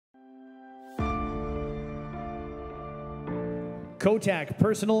Kotak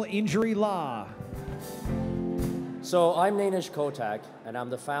Personal Injury Law. So I'm Nainish Kotak, and I'm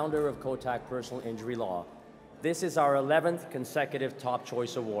the founder of Kotak Personal Injury Law. This is our 11th consecutive Top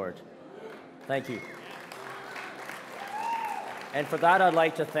Choice Award. Thank you. And for that, I'd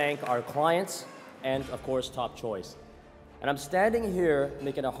like to thank our clients and, of course, Top Choice. And I'm standing here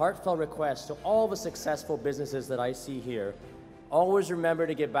making a heartfelt request to all the successful businesses that I see here. Always remember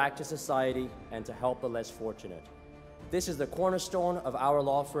to give back to society and to help the less fortunate. This is the cornerstone of our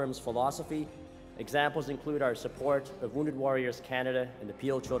law firm's philosophy. Examples include our support of Wounded Warriors Canada and the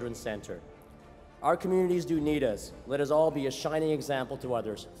Peel Children's Centre. Our communities do need us. Let us all be a shining example to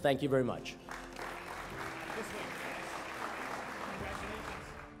others. Thank you very much.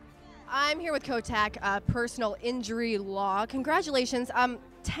 I'm here with Kotak Personal Injury Law. Congratulations.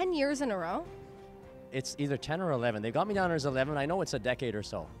 10 years in a row? It's either 10 or 11. They got me down as 11. I know it's a decade or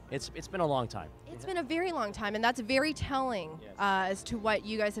so. It's been a long time. It's been a very long time, and that's very telling as to what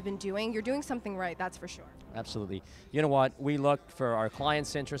you guys have been doing. You're doing something right, that's for sure. Absolutely. You know what? We look for our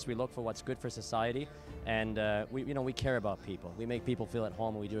clients' interests. We look for what's good for society, and we care about people. We make people feel at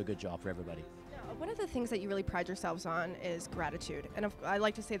home, and we do a good job for everybody. One of the things that you really pride yourselves on is gratitude. And I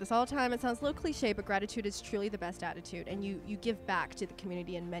like to say this all the time, it sounds a little cliche, but gratitude is truly the best attitude, and you give back to the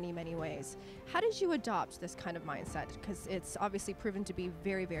community in many, many ways. How did you adopt this kind of mindset? Because it's obviously proven to be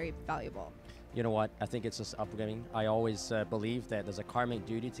very, very valuable. You know what? I think it's just upbringing. I always believe that there's a karmic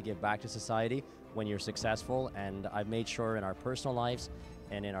duty to give back to society when you're successful, and I've made sure in our personal lives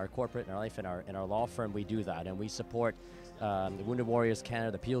and in our corporate life, in our law firm, we do that, and we support the Wounded Warriors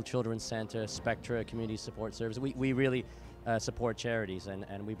Canada, the Peel Children's Centre, Spectra Community Support Service. We really support charities,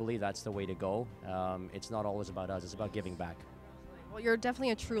 and we believe that's the way to go. It's not always about us, it's about giving back. Well, you're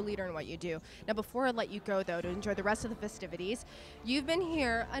definitely a true leader in what you do. Now, before I let you go, though, to enjoy the rest of the festivities, you've been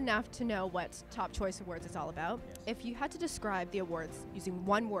here enough to know what Top Choice Awards is all about. Yes. If you had to describe the awards using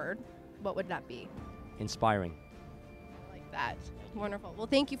one word, what would that be? Inspiring. I like that. Wonderful. Well,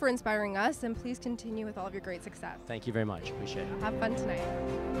 thank you for inspiring us, and please continue with all of your great success. Thank you very much. Appreciate it. Have fun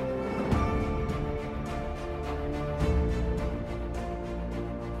tonight.